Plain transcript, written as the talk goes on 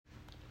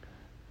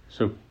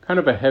So kind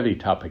of a heavy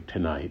topic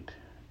tonight.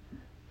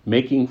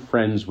 Making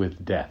friends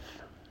with death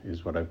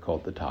is what I've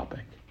called the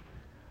topic.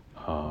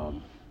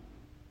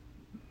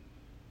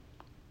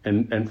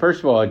 And first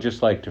of all, I'd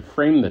just like to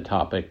frame the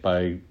topic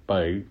by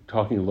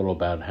talking a little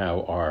about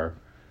how our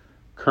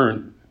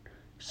current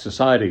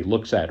society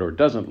looks at or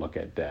doesn't look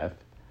at death,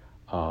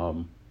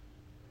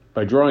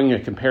 by drawing a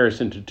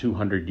comparison to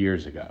 200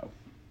 years ago.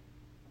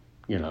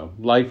 You know,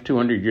 life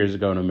 200 years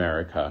ago in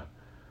America,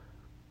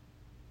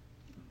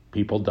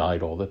 people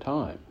died all the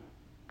time.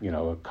 You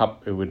know,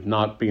 it would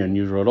not be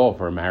unusual at all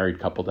for a married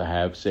couple to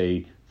have,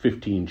 say,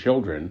 15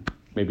 children.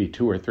 Maybe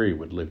 2 or 3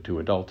 would live to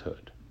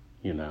adulthood,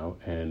 you know,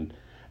 and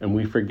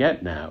we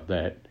forget now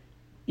that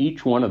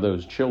each one of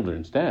those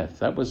children's deaths,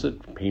 that was a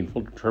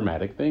painful,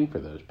 traumatic thing for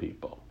those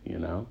people, you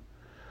know.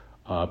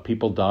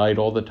 People died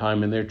all the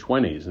time in their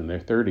 20s and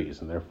their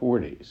 30s and their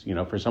 40s. You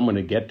know, for someone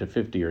to get to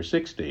 50 or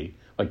 60,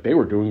 like they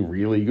were doing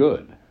really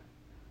good,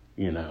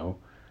 you know.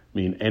 I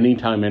mean,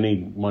 anytime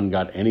anyone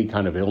got any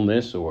kind of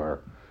illness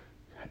or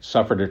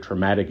suffered a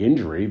traumatic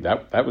injury,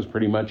 that was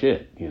pretty much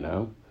it, you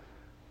know.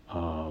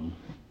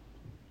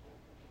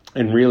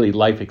 And really,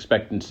 life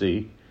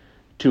expectancy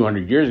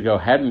 200 years ago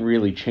hadn't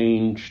really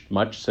changed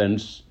much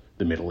since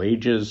the Middle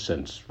Ages,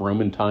 since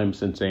Roman times,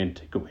 since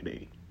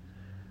antiquity.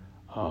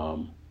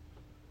 I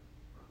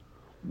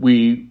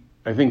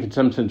think in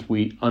some sense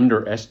we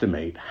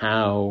underestimate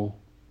how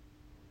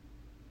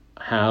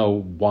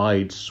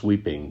wide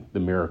sweeping the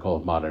miracle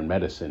of modern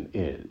medicine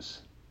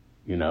is.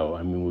 You know,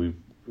 I mean,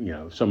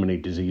 so many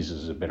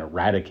diseases have been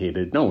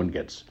eradicated. No one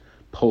gets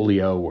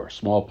polio or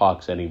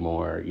smallpox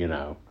anymore, you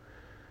know.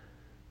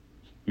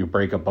 You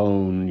break a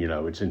bone, you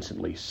know, it's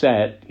instantly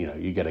set. You know,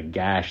 you get a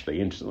gash, they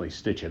instantly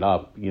stitch it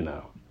up, you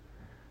know.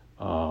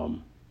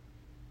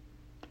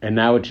 And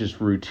now it's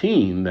just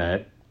routine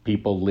that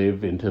people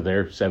live into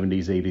their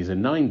 70s, 80s,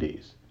 and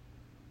 90s.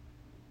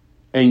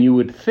 And you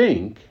would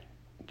think,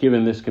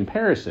 given this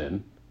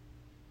comparison,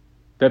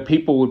 that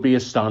people would be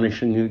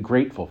astonishingly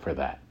grateful for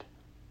that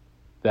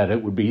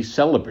it would be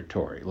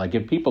celebratory. Like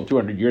if people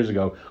 200 years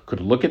ago could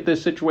look at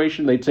this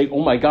situation, they'd say,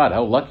 oh my God,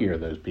 how lucky are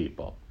those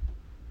people?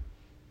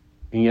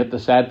 And yet the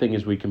sad thing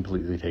is we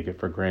completely take it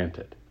for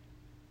granted,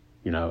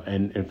 you know,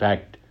 and in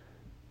fact,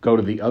 go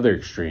to the other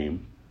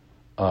extreme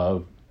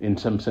of, in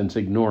some sense,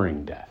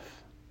 ignoring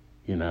death,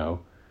 you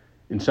know.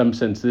 In some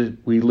sense,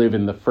 we live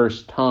in the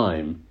first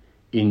time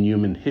in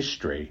human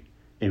history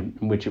in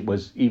which it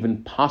was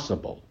even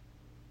possible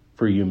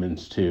for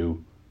humans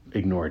to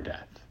ignore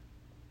death,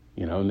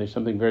 you know, and there's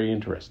something very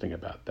interesting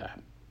about that.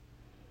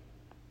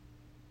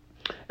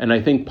 And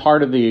I think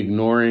part of the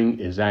ignoring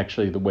is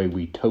actually the way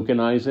we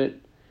tokenize it.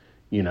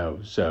 You know,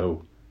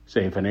 so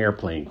say if an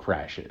airplane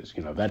crashes,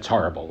 you know, that's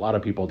horrible. A lot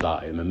of people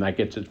die, and then that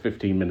gets its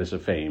 15 minutes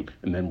of fame,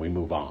 and then we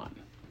move on,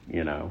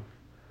 you know.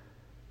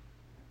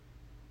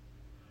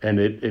 And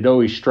it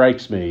always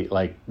strikes me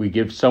like we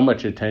give so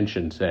much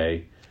attention,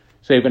 say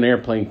if an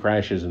airplane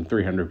crashes and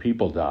 300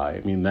 people die,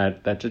 I mean,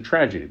 that's a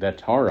tragedy,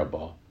 that's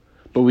horrible.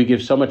 But we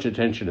give so much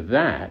attention to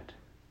that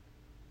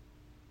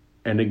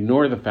and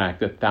ignore the fact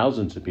that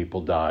thousands of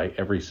people die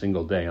every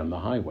single day on the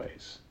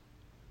highways.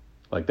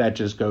 Like that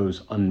just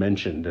goes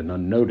unmentioned and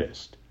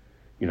unnoticed,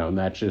 you know, and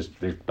that's just,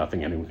 there's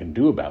nothing anyone can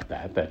do about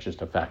that. That's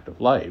just a fact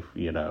of life,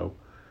 you know,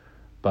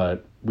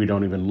 but we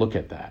don't even look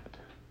at that,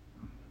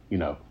 you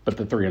know, but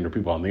the 300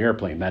 people on the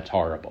airplane, that's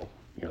horrible.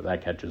 You know,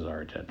 that catches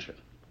our attention,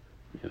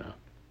 you know.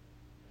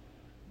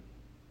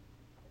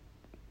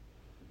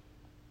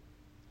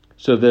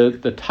 So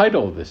the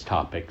title of this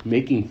topic,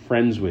 Making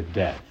Friends with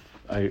Death,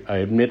 I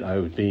admit I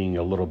was being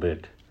a little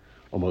bit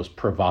almost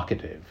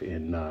provocative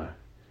in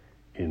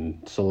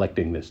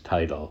selecting this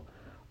title.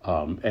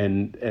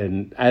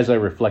 And as I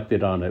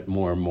reflected on it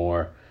more and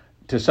more,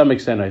 to some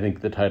extent, I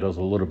think the title's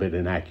a little bit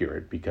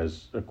inaccurate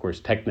because, of course,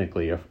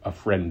 technically a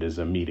friend is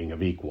a meeting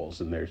of equals,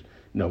 and there's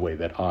no way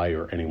that I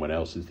or anyone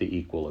else is the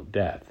equal of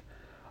death.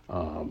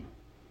 A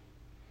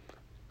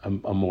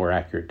more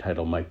accurate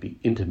title might be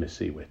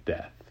Intimacy with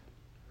Death.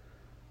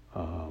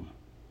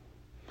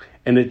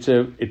 And it's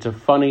a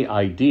funny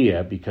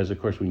idea because, of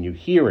course, when you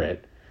hear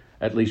it,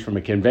 at least from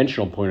a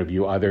conventional point of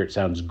view, either it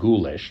sounds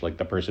ghoulish, like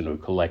the person who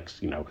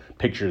collects, you know,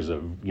 pictures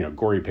of, you know,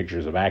 gory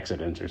pictures of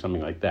accidents or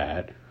something like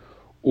that,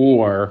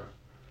 or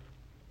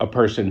a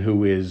person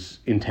who is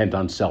intent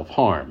on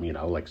self-harm, you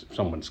know, like if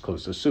someone's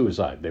close to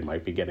suicide, they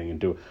might be getting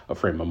into a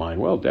frame of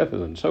mind, well, death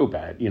isn't so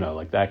bad, you know,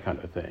 like that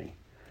kind of thing.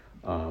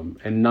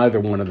 And neither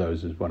one of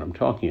those is what I'm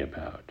talking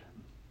about.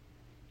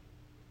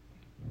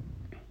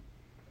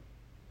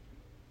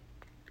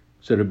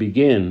 So to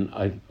begin,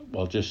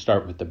 I'll just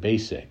start with the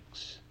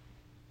basics.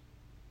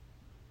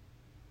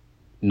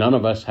 None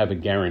of us have a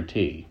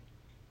guarantee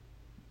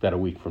that a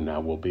week from now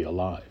we'll be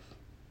alive.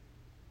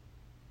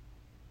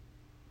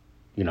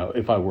 You know,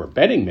 if I were a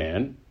betting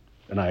man,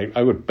 and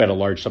I would bet a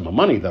large sum of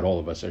money that all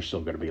of us are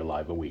still going to be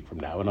alive a week from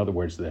now. In other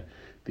words,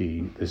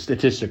 the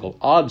statistical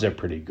odds are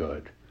pretty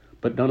good,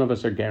 but none of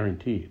us are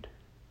guaranteed.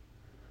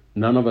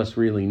 None of us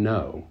really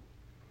know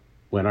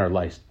when our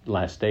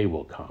last day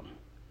will come.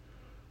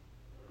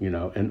 You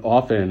know, and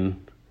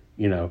often,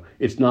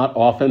 It's not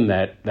often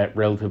that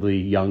relatively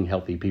young,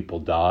 healthy people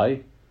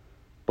die,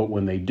 but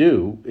when they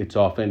do, it's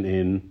often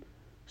in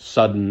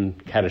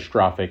sudden,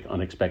 catastrophic,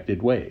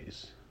 unexpected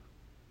ways.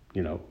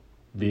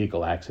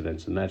 Vehicle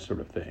accidents and that sort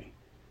of thing.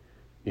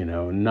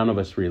 And none of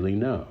us really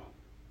know.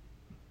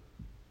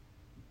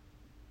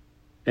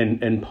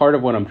 And part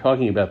of what I'm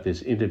talking about,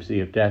 this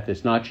intimacy of death,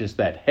 is not just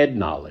that head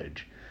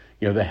knowledge.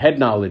 The head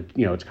knowledge,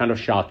 it's kind of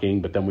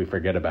shocking, but then we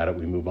forget about it,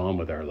 we move on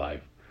with our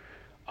life.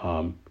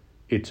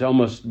 It's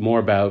almost more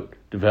about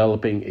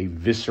developing a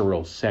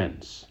visceral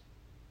sense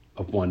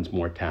of one's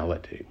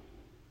mortality.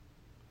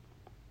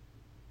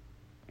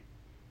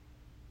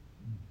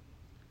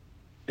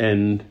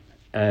 And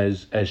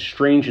as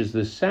strange as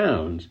this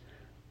sounds,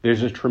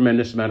 there's a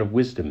tremendous amount of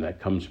wisdom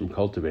that comes from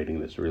cultivating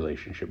this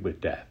relationship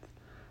with death.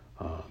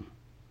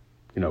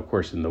 Of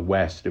course, in the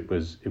West, it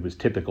was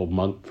typical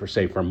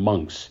for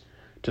monks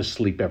to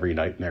sleep every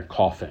night in their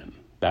coffin.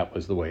 That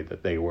was the way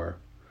that they were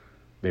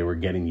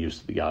getting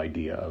used to the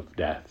idea of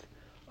death.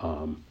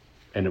 And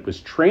it was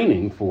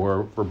training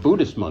for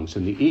Buddhist monks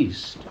in the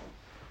East,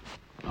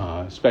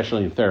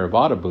 especially in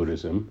Theravada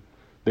Buddhism.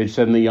 They'd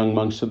send the young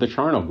monks to the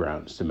charnel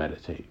grounds to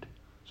meditate.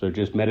 So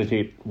just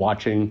meditate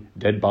watching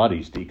dead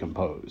bodies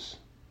decompose,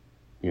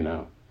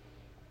 And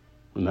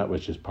that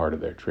was just part of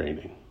their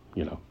training.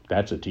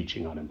 That's a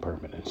teaching on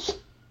impermanence.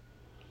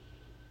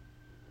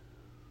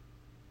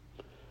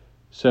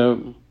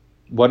 So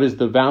what is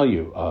the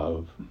value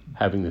of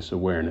having this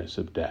awareness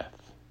of death?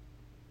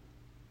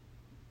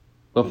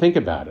 Well, think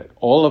about it.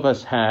 All of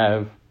us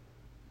have,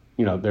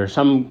 there are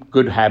some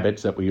good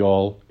habits that we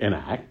all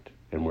enact,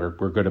 and we're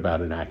good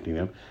about enacting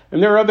them.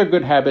 And there are other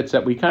good habits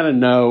that we kind of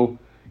know,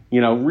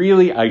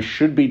 really I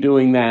should be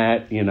doing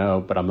that,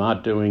 but I'm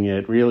not doing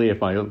it. Really, if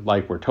my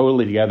life were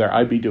totally together,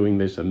 I'd be doing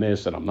this, and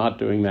I'm not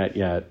doing that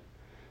yet.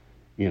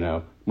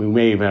 We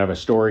may even have a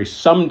story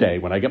someday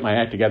when I get my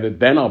act together,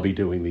 then I'll be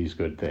doing these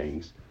good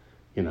things.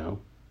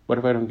 What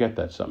if I don't get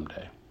that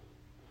someday?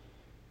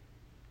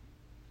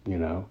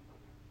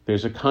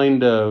 There's a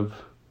kind of,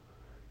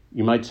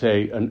 you might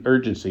say, an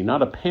urgency,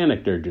 not a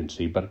panicked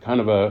urgency, but kind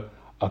of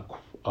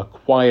a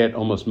quiet,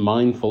 almost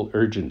mindful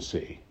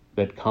urgency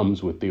that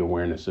comes with the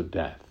awareness of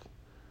death.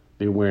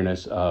 The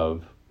awareness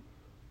of,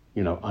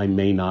 I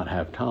may not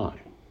have time.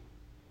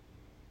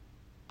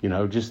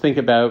 Just think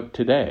about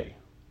today.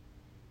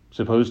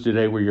 Suppose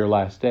today were your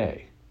last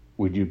day.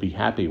 Would you be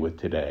happy with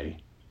today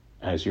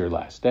as your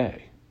last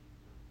day?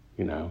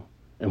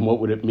 And what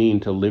would it mean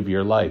to live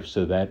your life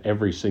so that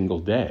every single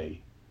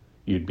day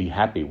you'd be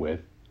happy with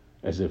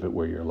as if it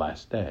were your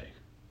last day?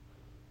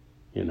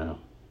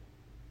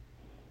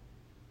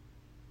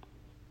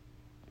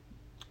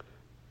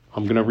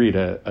 I'm going to read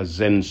a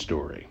Zen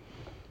story.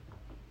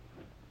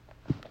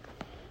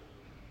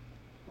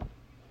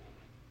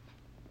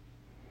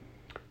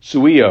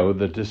 Suiyo,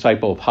 the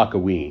disciple of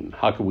Hakuin.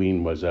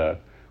 Hakuin was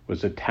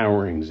a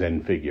towering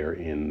Zen figure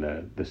in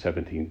the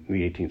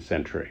 18th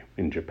century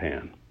in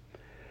Japan.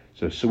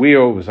 So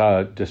Suiyo was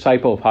a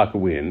disciple of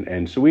Hakuin,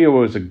 and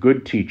Suiyo was a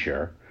good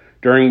teacher.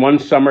 During one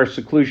summer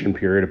seclusion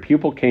period, a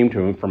pupil came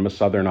to him from a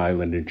southern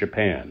island in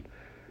Japan.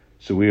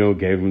 Suiyo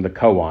gave him the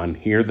koan,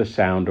 hear the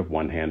sound of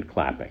one hand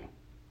clapping.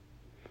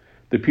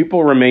 The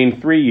pupil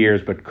remained 3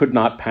 years but could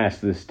not pass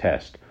this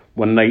test.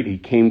 One night he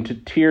came to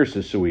tears to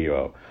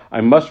Suiyo. I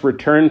must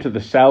return to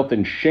the south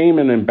in shame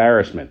and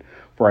embarrassment,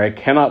 for I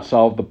cannot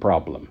solve the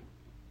problem.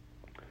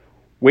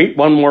 Wait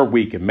 1 more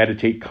week and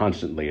meditate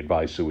constantly,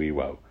 advised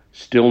Suiyo.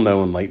 Still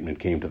no enlightenment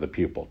came to the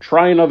pupil.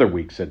 Try another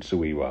week, said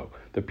Suiyo.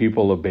 The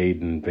pupil obeyed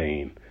in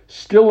vain.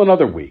 Still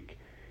another week.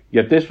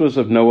 Yet this was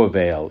of no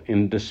avail.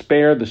 In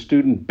despair, the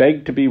student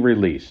begged to be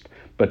released,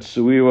 but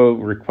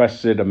Suiyo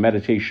requested a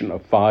meditation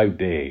of 5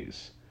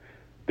 days.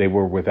 They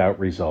were without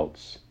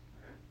results.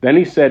 Then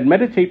he said,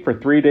 meditate for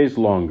 3 days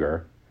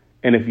longer,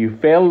 and if you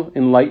fail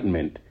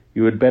enlightenment,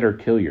 you had better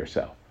kill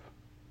yourself.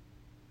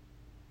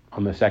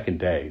 On the second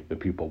day, the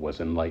pupil was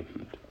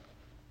enlightened.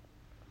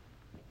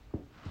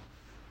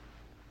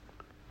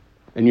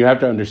 And you have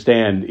to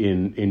understand,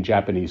 in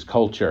Japanese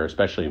culture,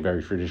 especially in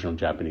very traditional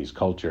Japanese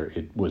culture,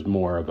 it was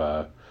more of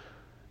a,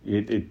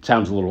 it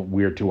sounds a little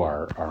weird to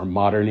our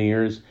modern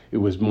ears. It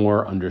was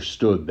more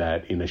understood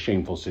that in a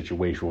shameful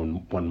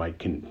situation, one might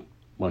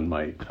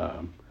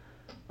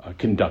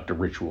conduct a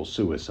ritual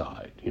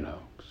suicide.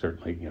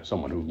 Certainly,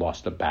 someone who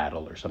lost a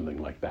battle or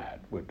something like that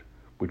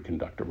would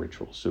conduct a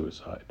ritual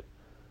suicide.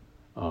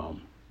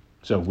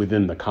 So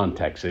within the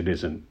context, it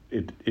isn't.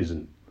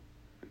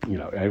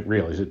 I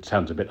realize it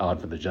sounds a bit odd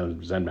for the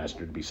Zen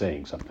master to be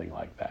saying something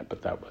like that,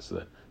 but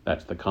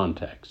that's the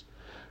context.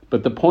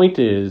 But the point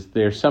is,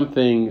 there's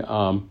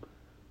a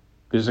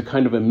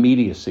kind of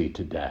immediacy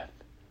to death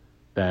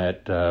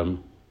that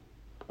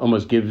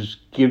almost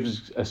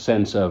gives a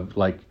sense of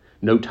like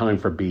no time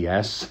for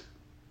BS,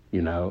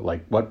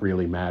 like what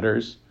really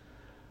matters.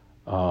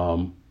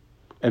 And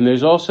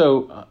there's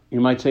also, you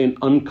might say, an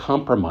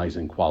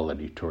uncompromising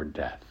quality toward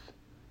death.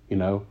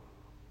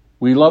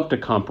 We love to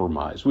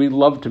compromise. We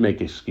love to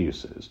make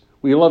excuses.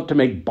 We love to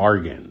make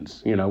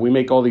bargains. We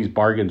make all these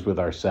bargains with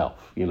ourselves.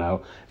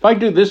 If I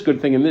do this good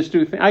thing and this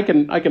good thing, I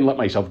can let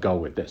myself go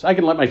with this. I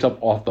can let myself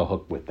off the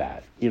hook with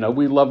that.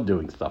 We love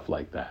doing stuff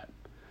like that.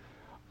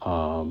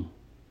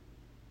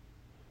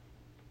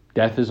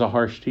 Death is a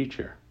harsh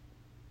teacher.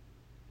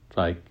 It's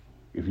like,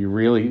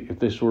 if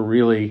this were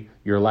really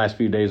your last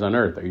few days on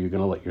earth, are you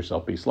going to let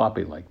yourself be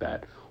sloppy like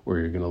that? Or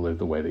are you going to live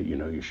the way that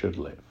you should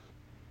live?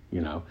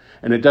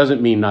 And it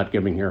doesn't mean not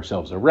giving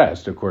ourselves a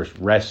rest. Of course,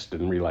 rest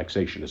and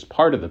relaxation is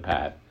part of the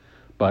path,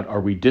 but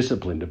are we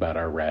disciplined about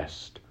our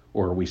rest,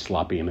 or are we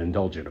sloppy and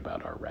indulgent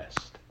about our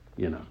rest?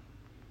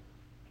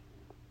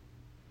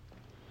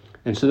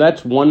 And so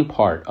that's one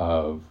part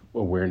of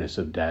awareness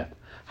of death,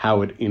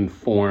 how it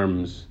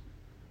informs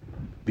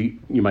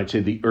you might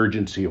say, the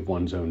urgency of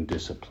one's own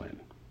discipline.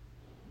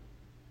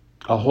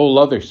 A whole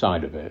other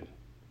side of it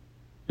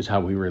is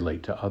how we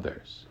relate to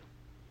others.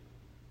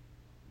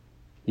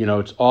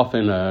 It's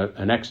often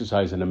an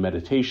exercise in a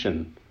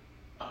meditation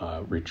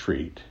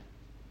retreat.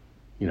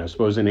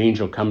 Suppose an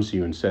angel comes to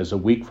you and says, a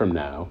week from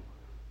now,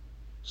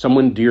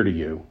 someone dear to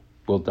you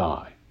will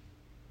die.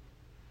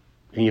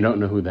 And you don't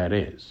know who that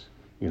is.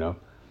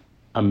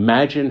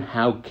 Imagine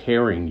how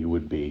caring you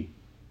would be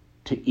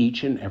to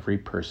each and every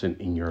person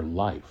in your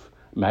life.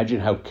 Imagine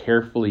how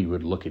carefully you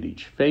would look at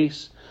each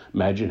face.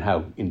 Imagine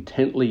how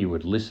intently you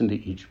would listen to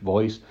each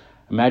voice.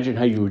 Imagine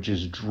how you would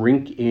just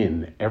drink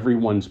in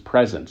everyone's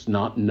presence,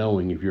 not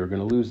knowing if you're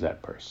going to lose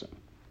that person.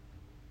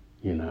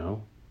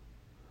 And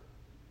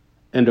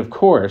of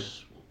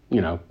course,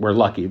 we're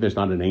lucky. There's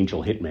not an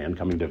angel hitman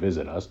coming to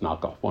visit us,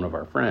 knock off one of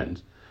our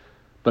friends.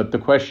 But the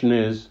question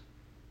is,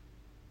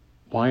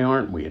 why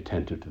aren't we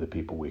attentive to the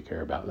people we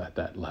care about at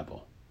that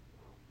level?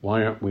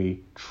 Why aren't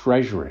we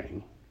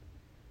treasuring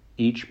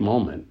each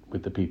moment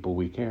with the people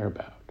we care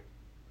about?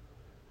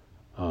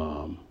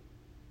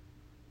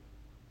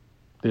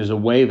 There's a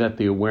way that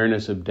the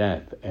awareness of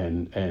death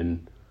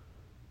and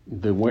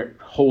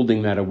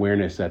holding that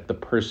awareness that the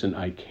person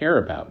I care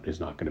about is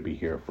not going to be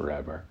here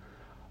forever,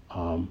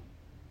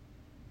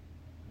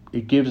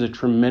 it gives a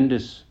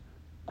tremendous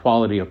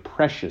quality of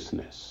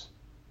preciousness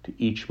to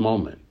each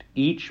moment.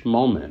 Each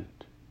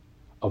moment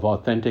of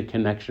authentic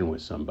connection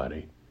with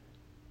somebody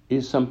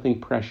is something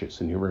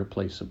precious and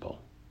irreplaceable,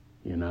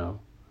 And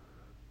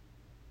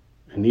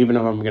even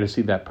if I'm going to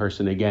see that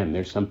person again,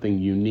 there's something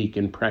unique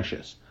and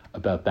precious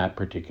about that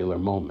particular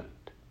moment.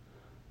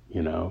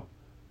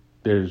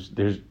 There's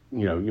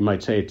you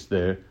might say it's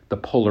the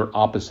polar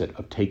opposite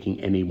of taking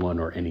anyone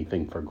or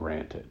anything for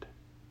granted.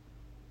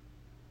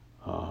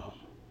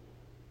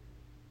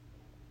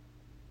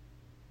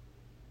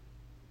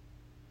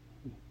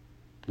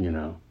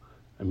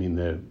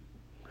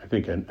 I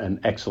think an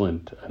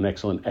excellent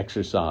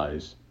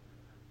exercise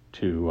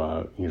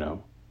to,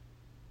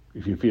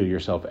 if you feel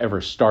yourself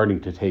ever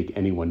starting to take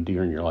anyone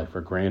dear in your life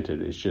for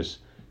granted, is just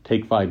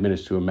take 5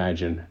 minutes to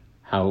imagine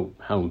how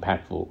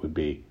impactful it would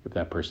be if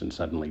that person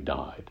suddenly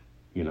died,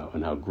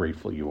 and how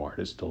grateful you are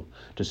to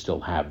still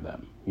have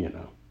them,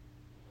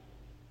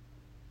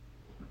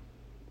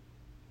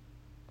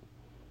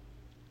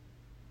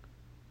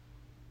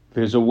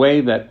 There's a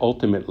way that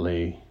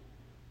ultimately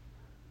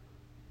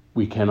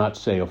we cannot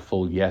say a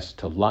full yes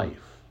to life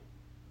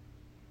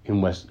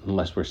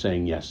unless we're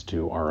saying yes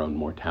to our own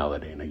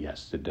mortality and a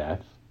yes to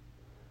death.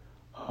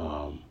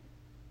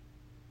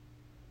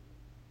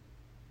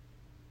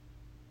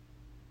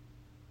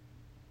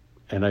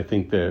 And I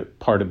think that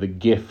part of the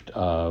gift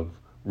of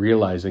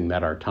realizing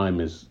that our time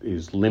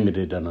is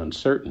limited and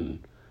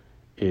uncertain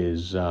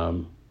is,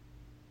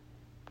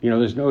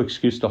 there's no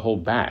excuse to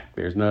hold back.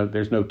 There's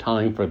no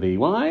time for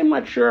I'm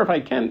not sure if I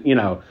can,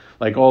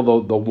 like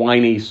all the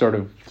whiny sort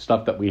of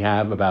stuff that we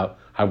have about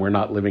how we're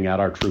not living out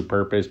our true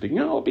purpose. But,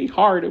 it'll be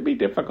hard, it'll be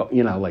difficult,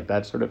 like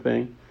that sort of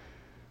thing.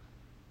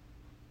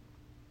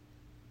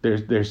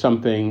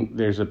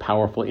 There's a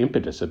powerful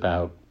impetus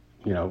about,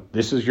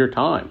 this is your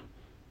time,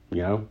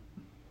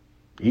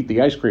 eat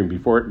the ice cream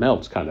before it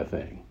melts kind of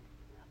thing.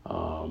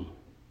 I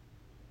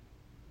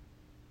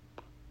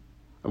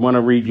want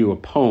to read you a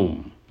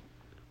poem,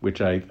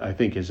 which I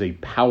think is a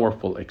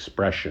powerful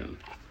expression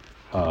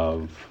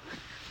of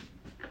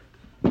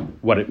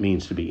what it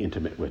means to be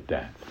intimate with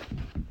death.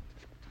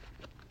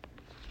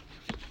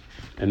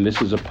 And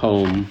this is a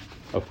poem,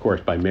 of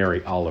course, by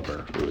Mary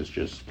Oliver, who is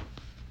just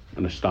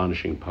an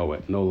astonishing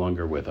poet, no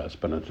longer with us,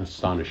 but an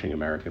astonishing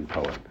American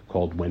poet,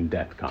 called When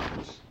Death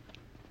Comes.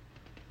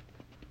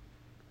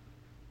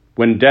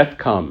 When death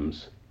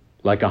comes,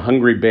 like a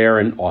hungry bear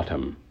in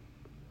autumn,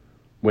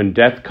 when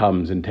death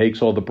comes and takes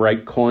all the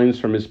bright coins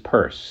from his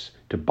purse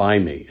to buy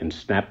me and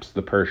snaps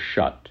the purse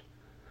shut,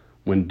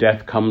 when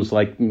death comes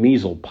like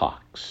measles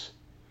pox,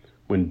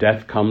 when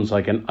death comes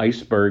like an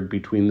iceberg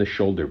between the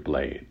shoulder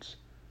blades,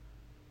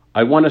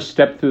 I want to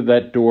step through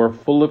that door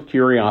full of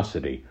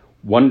curiosity,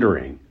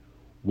 wondering,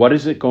 what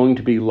is it going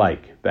to be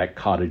like, that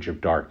cottage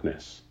of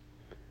darkness?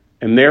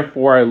 And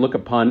therefore I look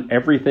upon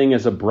everything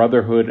as a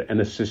brotherhood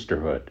and a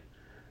sisterhood,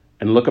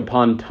 and look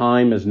upon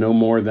time as no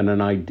more than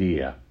an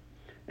idea,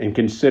 and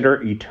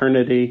consider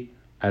eternity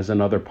as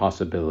another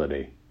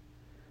possibility.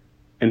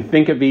 And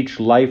think of each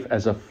life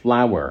as a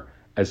flower,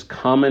 as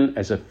common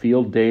as a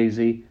field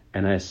daisy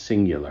and as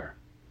singular.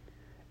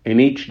 In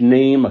each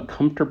name a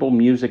comfortable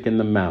music in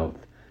the mouth,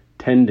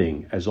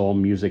 tending, as all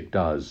music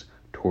does,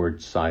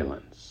 towards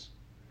silence.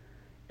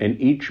 In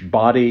each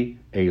body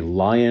a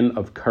lion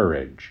of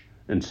courage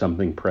and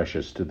something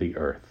precious to the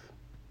earth.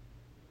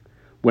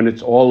 When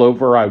it's all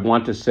over, I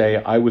want to say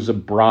I was a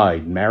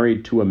bride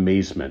married to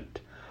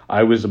amazement.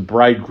 I was a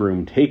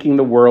bridegroom taking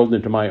the world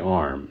into my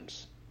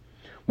arms.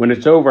 When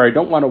it's over, I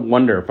don't want to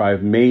wonder if I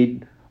have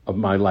made of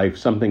my life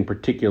something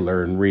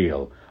particular and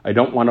real. I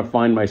don't want to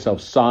find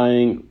myself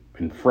sighing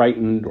and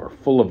frightened or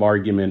full of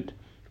argument.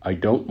 I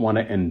don't want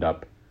to end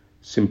up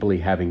simply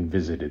having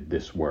visited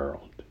this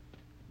world.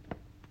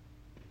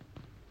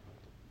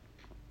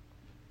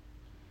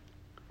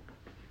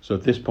 So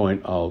at this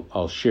point,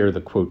 I'll share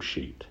the quote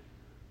sheet.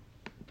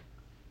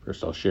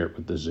 First, I'll share it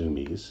with the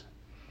Zoomies.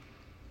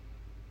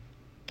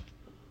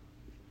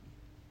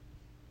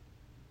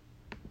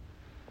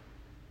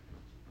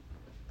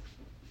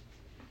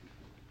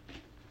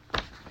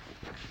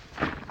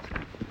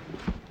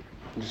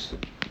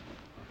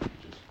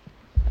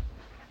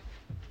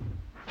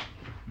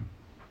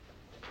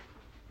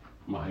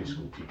 I'm a high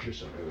school teacher,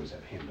 so I always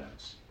have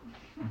handouts.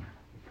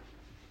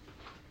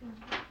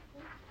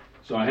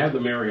 So I have the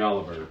Mary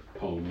Oliver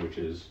poem, which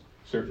is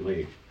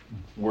certainly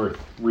worth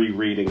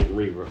rereading and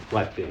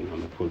re-reflecting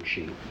on the quote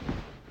sheet.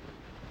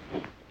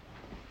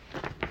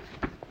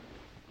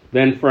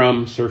 Then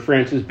from Sir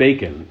Francis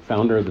Bacon,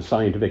 founder of the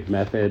scientific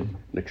method,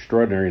 an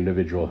extraordinary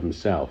individual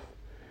himself.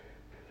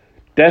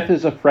 Death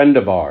is a friend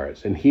of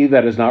ours, and he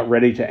that is not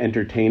ready to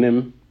entertain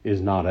him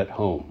is not at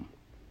home.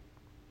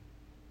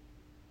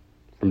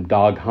 From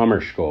Dag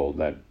Hammarskjöld,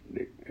 that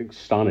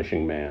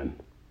astonishing man.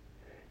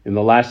 In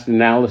the last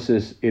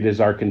analysis, it is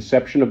our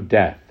conception of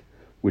death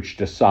which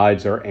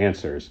decides our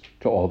answers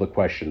to all the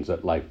questions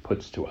that life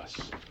puts to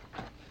us.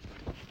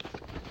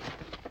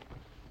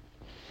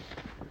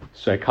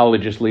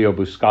 Psychologist Leo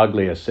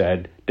Buscaglia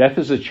said, "Death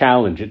is a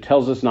challenge. It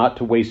tells us not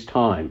to waste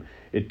time.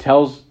 It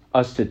tells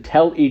us to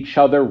tell each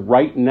other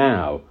right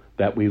now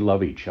that we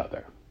love each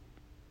other."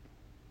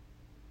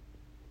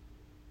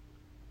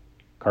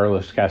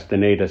 Carlos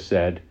Castaneda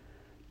said,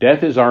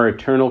 "Death is our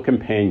eternal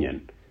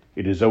companion.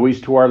 It is always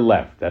to our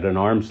left, at an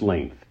arm's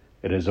length.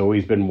 It has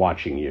always been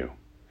watching you.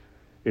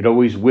 It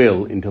always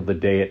will until the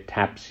day it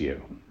taps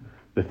you.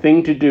 The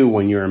thing to do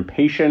when you're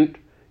impatient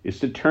is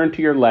to turn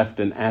to your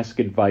left and ask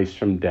advice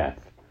from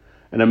death.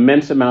 An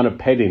immense amount of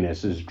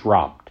pettiness is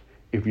dropped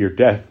if your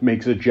death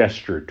makes a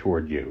gesture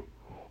toward you,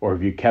 or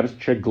if you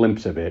catch a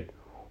glimpse of it,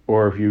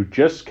 or if you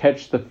just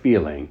catch the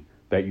feeling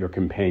that your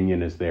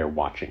companion is there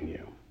watching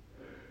you."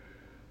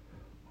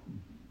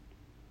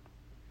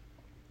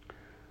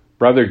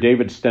 Brother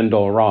David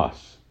Stendhal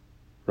Ross,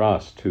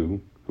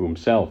 who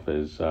himself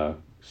is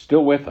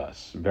still with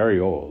us, very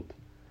old.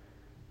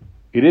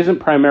 It isn't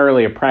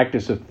primarily a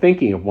practice of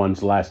thinking of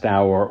one's last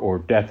hour or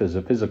death as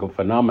a physical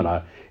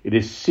phenomena. It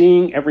is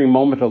seeing every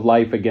moment of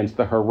life against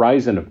the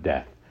horizon of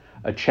death,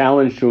 a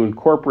challenge to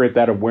incorporate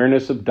that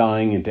awareness of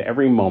dying into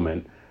every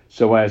moment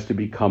so as to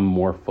become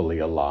more fully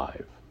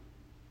alive.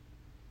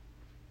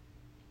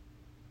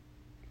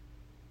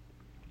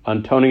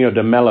 Antonio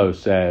de Mello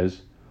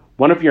says,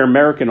 one of your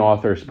American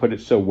authors put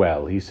it so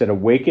well. He said,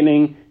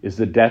 "Awakening is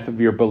the death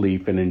of your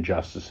belief in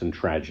injustice and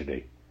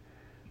tragedy.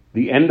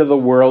 The end of the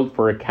world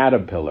for a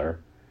caterpillar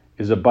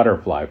is a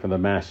butterfly for the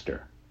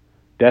master.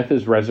 Death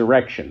is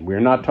resurrection. We are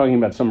not talking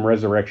about some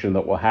resurrection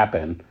that will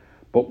happen,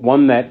 but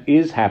one that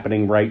is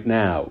happening right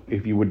now.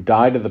 If you would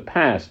die to the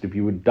past, if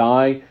you would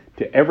die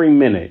to every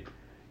minute,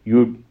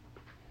 you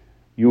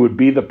would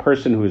be the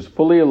person who is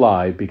fully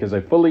alive, because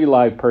a fully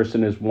alive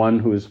person is one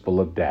who is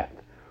full of death.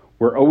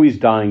 We're always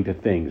dying to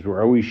things.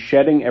 We're always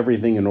shedding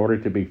everything in order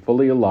to be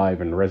fully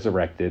alive and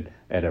resurrected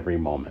at every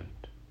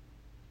moment."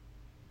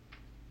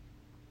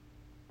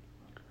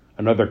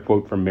 Another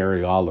quote from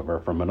Mary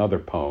Oliver from another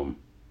poem.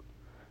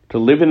 "To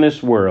live in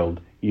this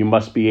world, you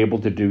must be able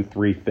to do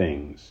three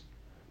things.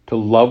 To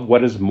love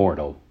what is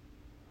mortal,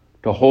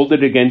 to hold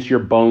it against your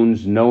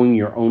bones knowing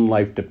your own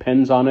life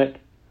depends on it,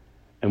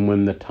 and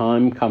when the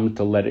time comes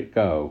to let it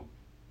go,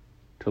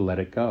 to let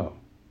it go."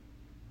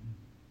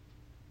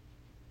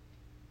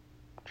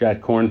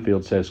 Jack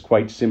Kornfield says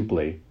quite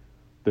simply,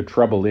 the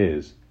trouble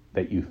is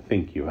that you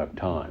think you have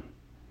time.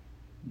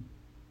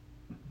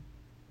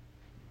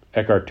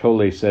 Eckhart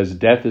Tolle says,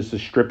 death is the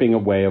stripping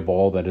away of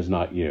all that is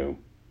not you.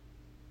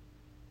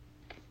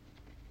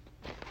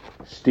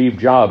 Steve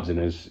Jobs, in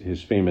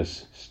his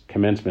famous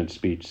commencement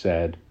speech,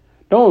 said,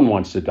 no one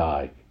wants to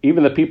die.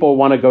 Even the people who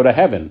want to go to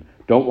heaven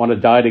don't want to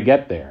die to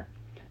get there.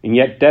 And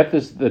yet death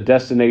is the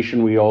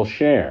destination we all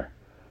share.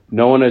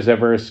 No one has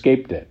ever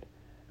escaped it.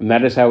 And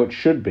that is how it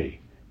should be.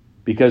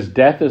 Because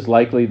death is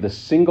likely the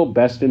single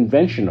best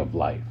invention of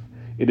life.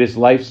 It is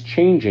life's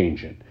change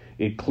agent.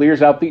 It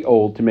clears out the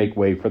old to make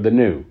way for the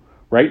new.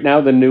 Right now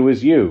the new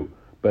is you,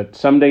 but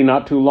someday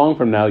not too long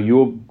from now you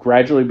will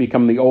gradually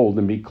become the old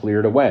and be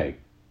cleared away.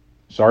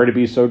 Sorry to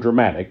be so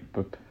dramatic,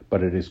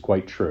 but it is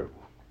quite true.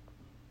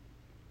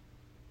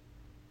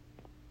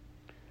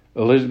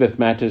 Elizabeth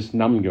Mattis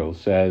Numgill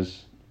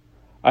says,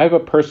 I have a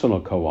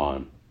personal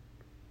koan.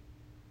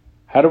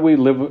 How do we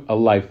live a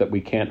life that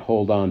we can't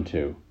hold on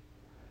to?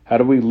 How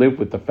do we live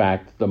with the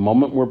fact that the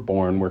moment we're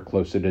born, we're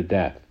closer to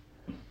death?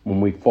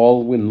 When we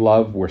fall in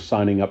love, we're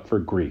signing up for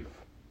grief.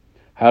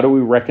 How do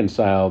we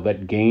reconcile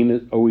that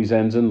gain always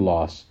ends in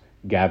loss,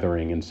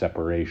 gathering and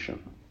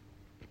separation?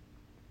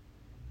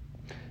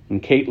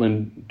 And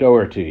Caitlin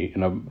Doherty,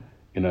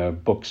 in a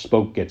book,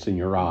 Smoke Gets in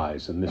Your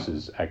Eyes, and this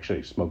is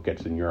actually Smoke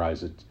Gets in Your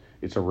Eyes,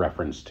 it's a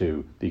reference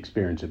to the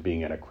experience of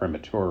being at a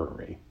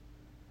crematory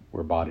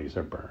where bodies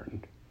are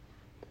burned.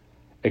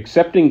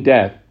 Accepting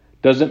death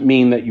doesn't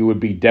mean that you would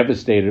be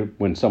devastated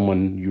when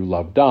someone you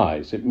love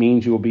dies. It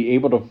means you will be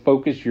able to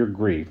focus your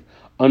grief,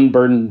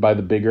 unburdened by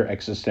the bigger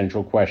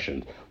existential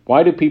questions.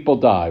 Why do people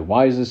die?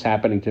 Why is this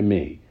happening to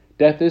me?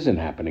 Death isn't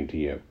happening to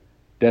you.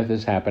 Death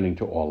is happening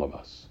to all of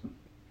us.